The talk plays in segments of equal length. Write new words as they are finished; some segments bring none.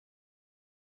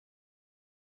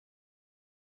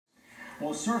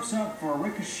Well, surf's up for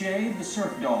Ricochet, the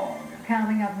surf dog.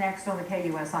 Coming up next on the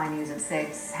KUSI News at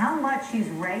 6, how much she's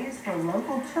raised for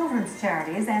local children's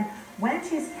charities and when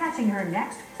she's catching her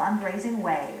next fundraising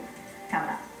wave. Coming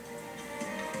up.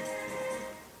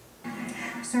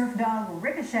 Surf dog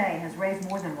Ricochet has raised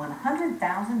more than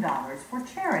 $100,000 for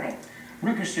charity.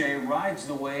 Ricochet rides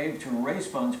the wave to raise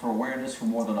funds for awareness for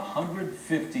more than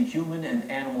 150 human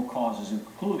and animal causes,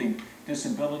 including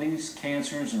disabilities,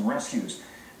 cancers, and rescues.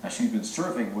 Now, she's been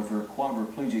surfing with her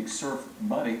quadriplegic surf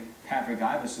buddy, Patrick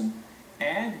Iverson,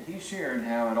 and he shared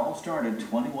how it all started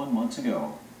 21 months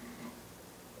ago.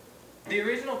 The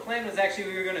original plan was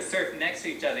actually we were going to surf next to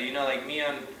each other, you know, like me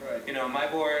on, my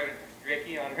board,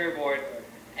 Ricky on her board.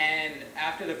 And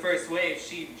after the first wave,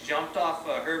 she jumped off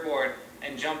her board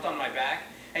and jumped on my back.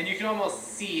 And you can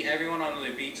almost see everyone on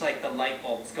the beach, like the light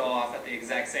bulbs go off at the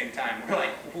exact same time. We're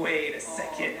like, wait a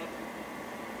second.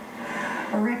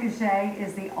 Ricochet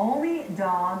is the only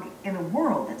dog in the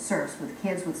world that surfs with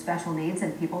kids with special needs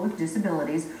and people with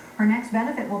disabilities. Her next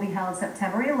benefit will be held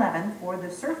September 11th for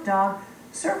the Surf Dog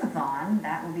Surfathon.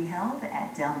 That will be held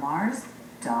at Del Mar's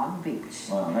Dog Beach.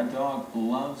 Wow, that dog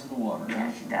loves the water.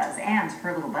 Yeah, she does. And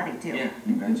her little buddy, too. Yeah,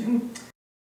 you betcha.